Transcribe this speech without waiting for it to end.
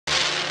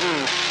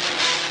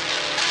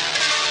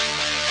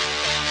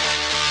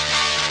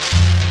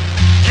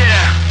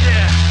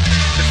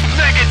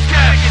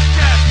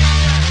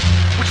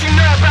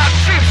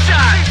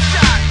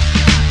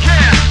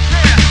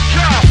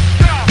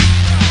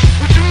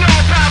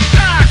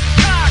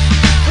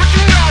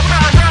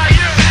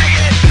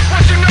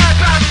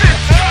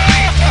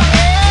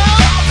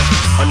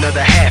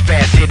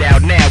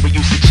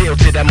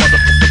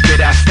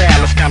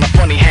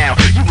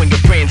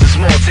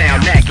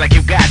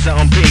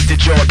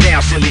jaw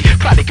down, silly.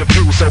 Probably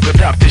confused, so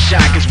good up to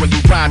shine. Cause when you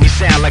rhyme, you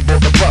sound like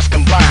both of us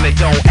combined. And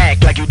don't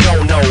act like you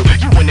don't know.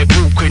 You in the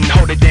group couldn't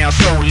hold it down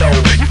so low.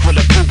 You full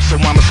of poop, so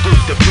I'ma scoop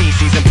the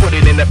feces and put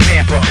it in the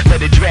pamper.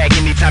 Let it drag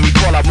anytime you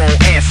call, I won't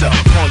answer.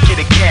 Won't get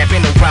a cab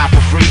and a ride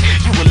for free.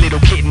 You a little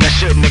kitten, I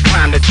shouldn't have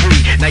climbed the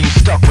tree. Now you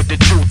stuck with the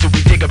truth till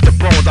we dig up the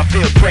bones. I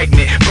feel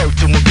pregnant, birth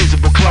to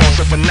invisible clones.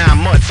 So for 9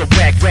 months, a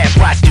whack rats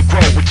watched you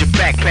grow with your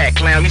backpack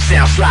clown. You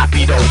sound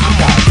sloppy though,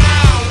 come on.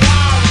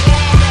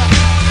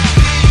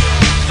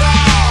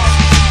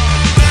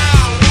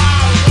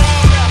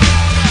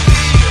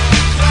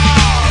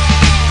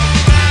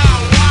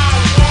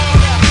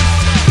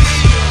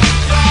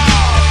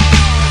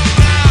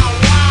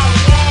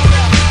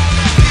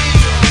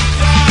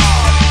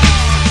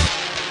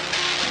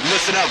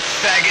 Listen up,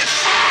 faggots.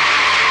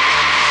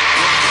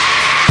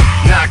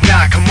 Knock,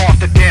 knock, come off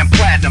the damn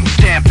platinum.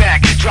 Stand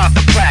back, drop the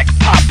plaque.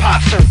 Pop,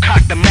 pop, so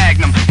cock the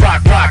magnum.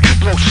 Rock, rock,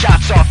 blow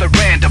shots off at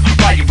random.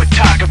 While you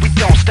attack, we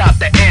don't stop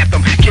the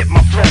anthem. Get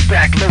my flow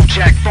back, low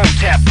jack, phone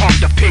tap, pump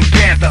the Pink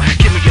Panther.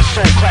 Give me your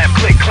soul clap,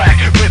 click, clack.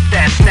 Rip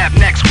that, snap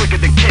necks quicker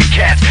than Kit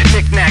Kats.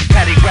 Knick, knack,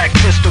 patty, whack,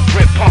 pistol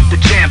grip, pump the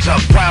jams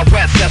up. Wild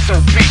West,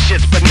 SOB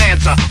shit's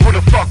bonanza. Who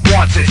the fuck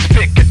wants it?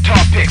 Spit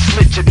guitar pick,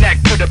 slit your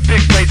neck, put a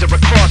big razor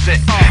across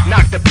it.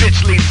 Knock the bitch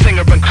lead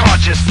singer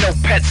unconscious. No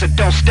pets, so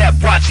don't step,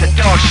 watch the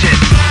dog shit.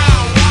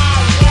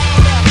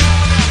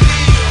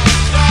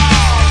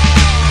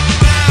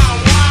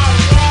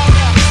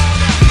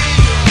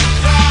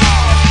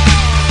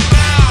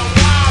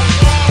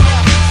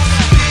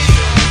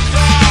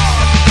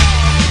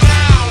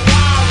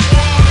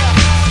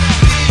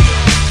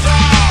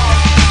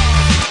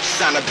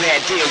 Sign a bad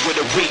deal with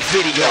a weak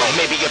video.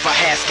 Maybe if I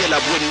had skill I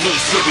wouldn't need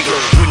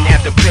cereal. Wouldn't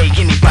have to pay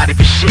anybody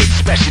for shit,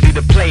 especially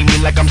to play me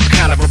like I'm some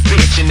kind of a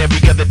bitch. And every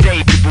other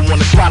day people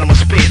wanna swallow my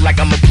spit like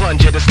I'm a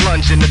plunger that's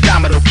lunging the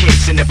domino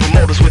kicks. And the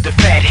promoters with the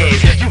fat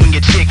heads, you and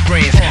your chick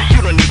friends,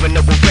 you don't even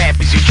know what rap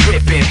is, you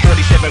tripping.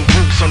 47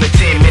 groups on the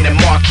 10-minute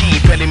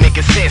marquee, barely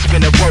making sense, spin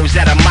the words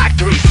out of Mach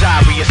 3.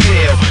 Sorry as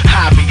hell,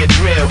 hobby a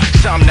drill,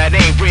 something that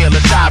ain't real,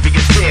 it's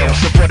obvious still.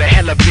 So for the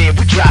hell of it,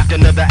 we dropped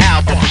another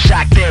album for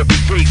shock therapy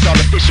freaks,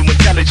 artificial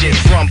intelligence.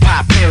 Run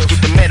pop pills,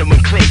 get the metal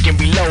and click and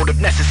reload if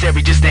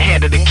necessary just to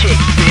handle the kick,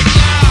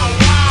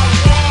 bitch.